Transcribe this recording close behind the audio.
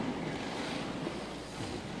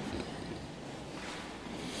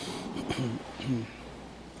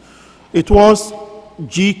It was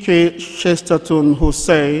G.K. Chesterton who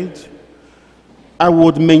said, "I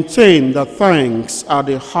would maintain that thanks are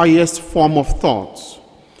the highest form of thought,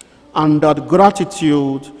 and that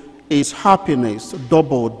gratitude is happiness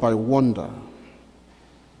doubled by wonder."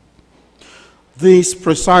 These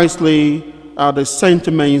precisely are the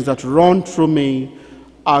sentiments that run through me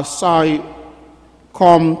as I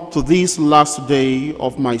come to this last day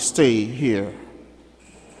of my stay here.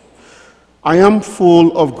 I am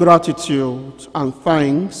full of gratitude and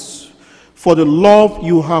thanks for the love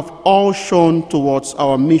you have all shown towards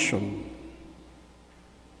our mission.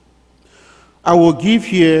 I will give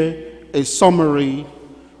here a summary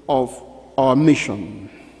of our mission.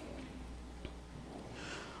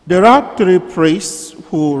 There are 3 priests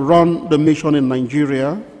who run the mission in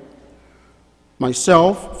Nigeria: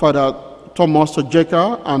 myself, Father Thomas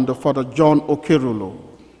Ojeka, and Father John Okerulo.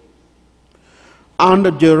 And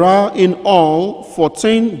there are in all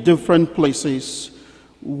 14 different places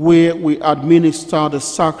where we administer the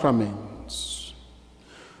sacraments.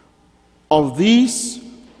 Of these,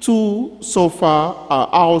 2 so far are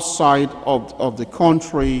outside of the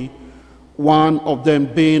country, one of them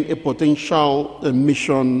being a potential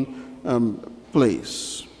mission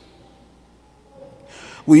place.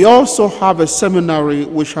 We also have a seminary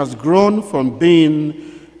which has grown from being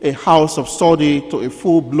a house of study to a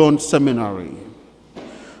full-blown seminary.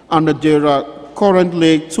 And there are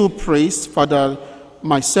currently 2 priests,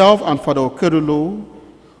 myself and Father Okerulo,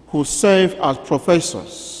 who serve as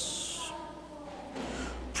professors.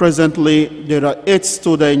 Presently, there are 8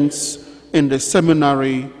 students in the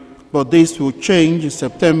seminary, but this will change in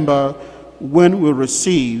September when we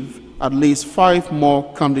receive at least 5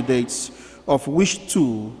 more candidates, of which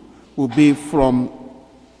 2 will be from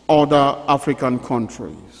other African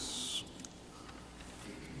countries.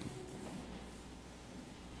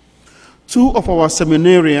 2 of our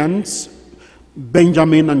seminarians,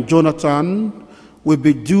 Benjamin and Jonathan, will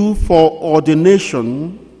be due for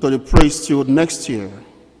ordination to the priesthood next year.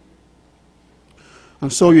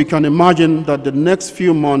 And so you can imagine that the next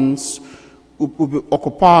few months will be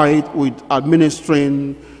occupied with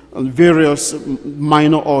administering various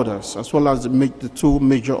minor orders, as well as the 2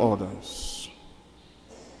 major orders.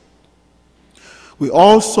 We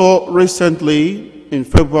also recently, in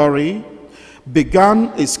February,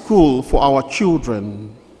 began a school for our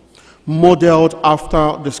children, modeled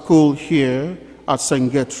after the school here at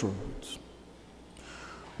St. Gertrude.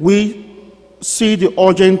 We see the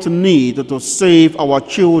urgent need to save our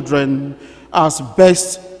children as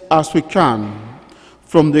best as we can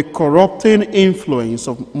from the corrupting influence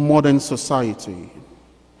of modern society.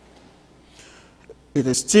 It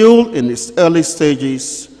is still in its early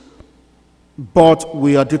stages, but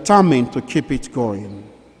we are determined to keep it going.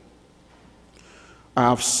 I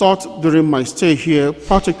have sought during my stay here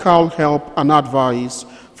practical help and advice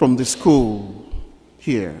from the school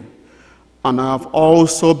here, and I have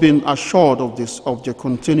also been assured of their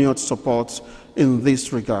continued support in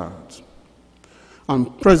this regard.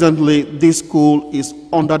 And presently, this school is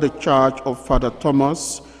under the charge of Father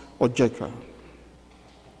Thomas Ojeka.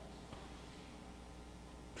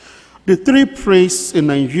 The 3 priests in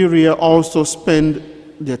Nigeria also spend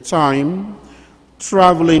their time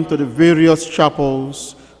traveling to the various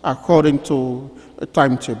chapels according to a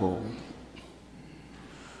timetable.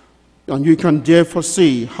 And you can therefore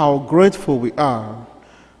see how grateful we are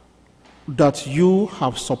that you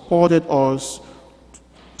have supported us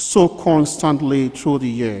so constantly through the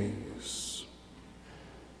years.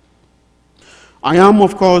 I am,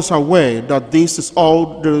 of course, aware that this is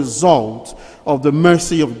all the result of the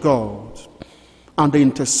mercy of God and the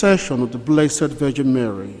intercession of the Blessed Virgin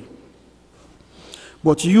Mary.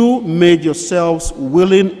 But you made yourselves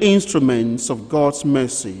willing instruments of God's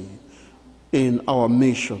mercy in our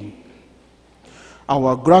mission.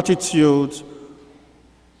 Our gratitude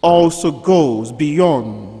also goes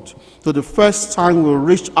beyond to the first time we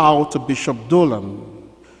reached out to Bishop Dolan,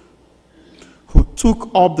 who took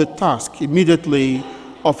up the task immediately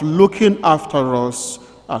of looking after us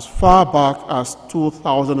as far back as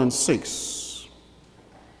 2006.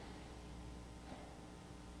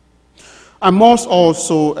 I must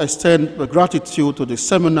also extend the gratitude to the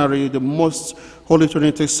seminary, the Most Holy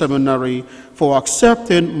Trinity Seminary, for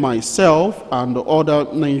accepting myself and the other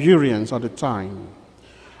Nigerians at the time,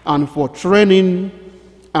 and for training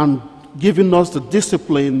and giving us the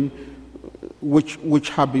discipline which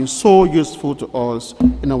have been so useful to us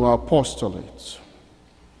in our apostolate.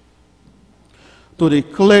 To the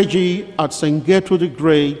clergy at St. Gertrude the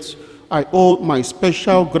Great, I owe my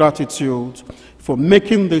special gratitude for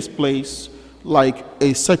making this place like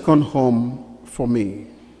a second home for me.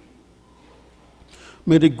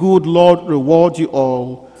 May the good Lord reward you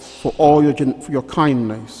all for all for your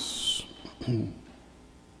kindness.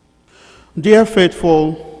 Dear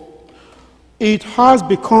faithful, it has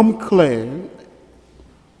become clear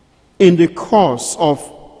in the course of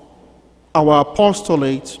our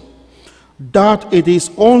apostolate that it is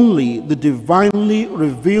only the divinely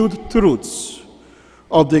revealed truths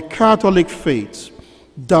of the Catholic faith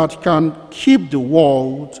that can keep the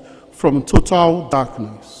world from total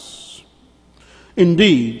darkness.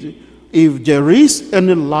 Indeed, if there is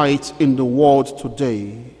any light in the world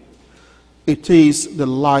today, it is the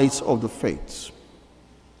light of the faith.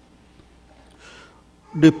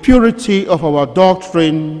 The purity of our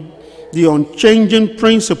doctrine, the unchanging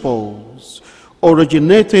principles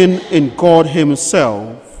originating in God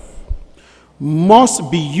Himself,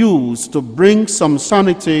 must be used to bring some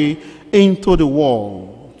sanity into the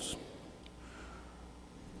world.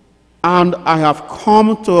 And I have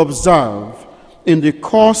come to observe in the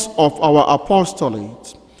course of our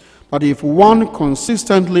apostolate that if one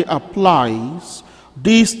consistently applies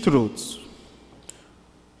these truths,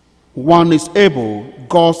 one is able,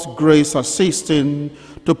 God's grace assisting,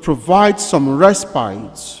 to provide some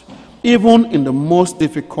respite even in the most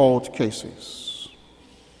difficult cases.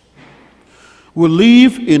 We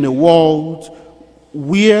live in a world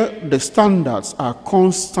where the standards are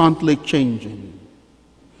constantly changing.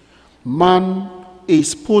 Man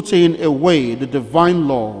is putting away the divine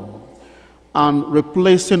law and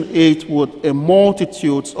replacing it with a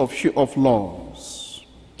multitude of laws.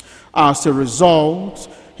 As a result,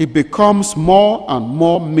 he becomes more and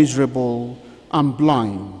more miserable and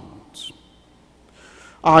blind.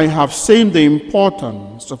 I have seen the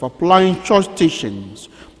importance of applying church teachings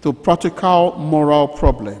to practical moral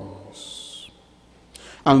problems.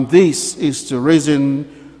 And this is the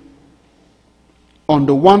reason, on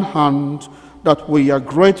the one hand, that we are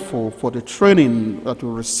grateful for the training that we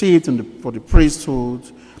received for the priesthood,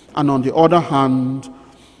 and on the other hand,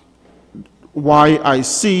 why I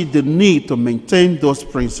see the need to maintain those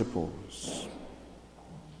principles.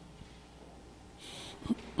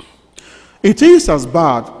 It is as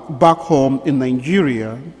bad back home in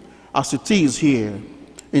Nigeria as it is here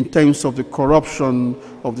in terms of the corruption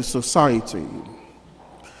of the society.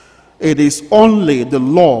 It is only the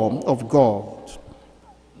law of God,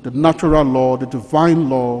 the natural law, the divine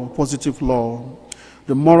law, positive law,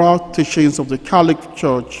 the moral teachings of the Catholic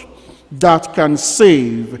Church that can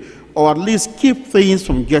save or at least keep things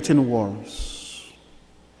from getting worse.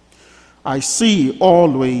 I see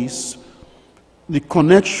always the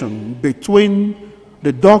connection between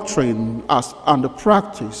the doctrine and the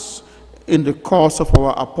practice in the course of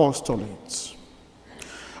our apostolates.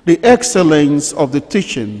 The excellence of the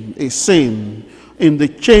teaching is seen in the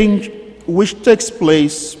change which takes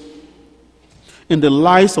place in the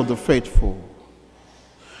lives of the faithful.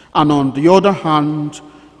 And on the other hand,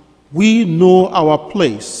 we know our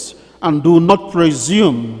place and do not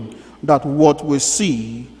presume that what we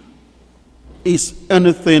see is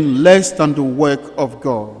anything less than the work of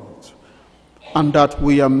God, and that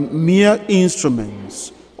we are mere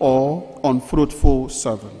instruments or unfruitful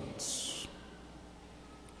servants.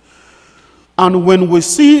 And when we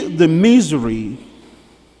see the misery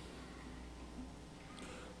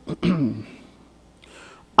and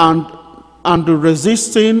the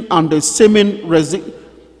resisting and the seeming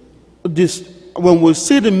when we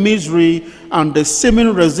see the misery and the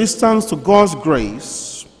seeming resistance to God's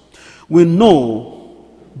grace, we know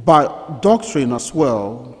by doctrine as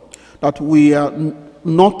well that we are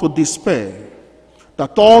not to despair,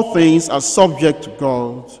 that all things are subject to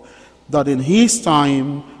God, that in His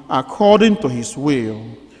time, according to His will,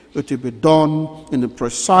 it will be done in the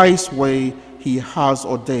precise way He has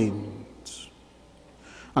ordained.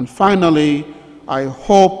 And finally, I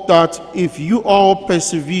hope that if you all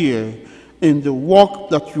persevere in the work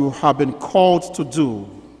that you have been called to do,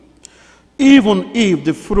 even if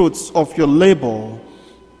the fruits of your labor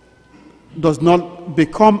does not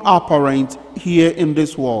become apparent here in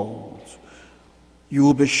this world, you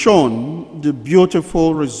will be shown the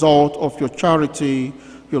beautiful result of your charity,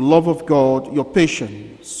 your love of God, your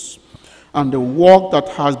patience, and the work that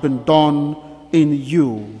has been done in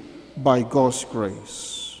you by God's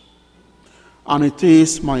grace. And it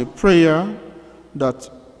is my prayer that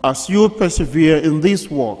as you persevere in this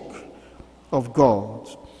work of God,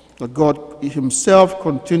 that God Himself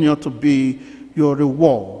continue to be your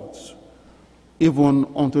reward, even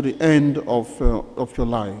unto the end of your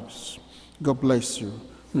lives. God bless you.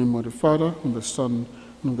 In the name of the Father, and the Son,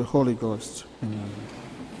 and the Holy Ghost. Amen.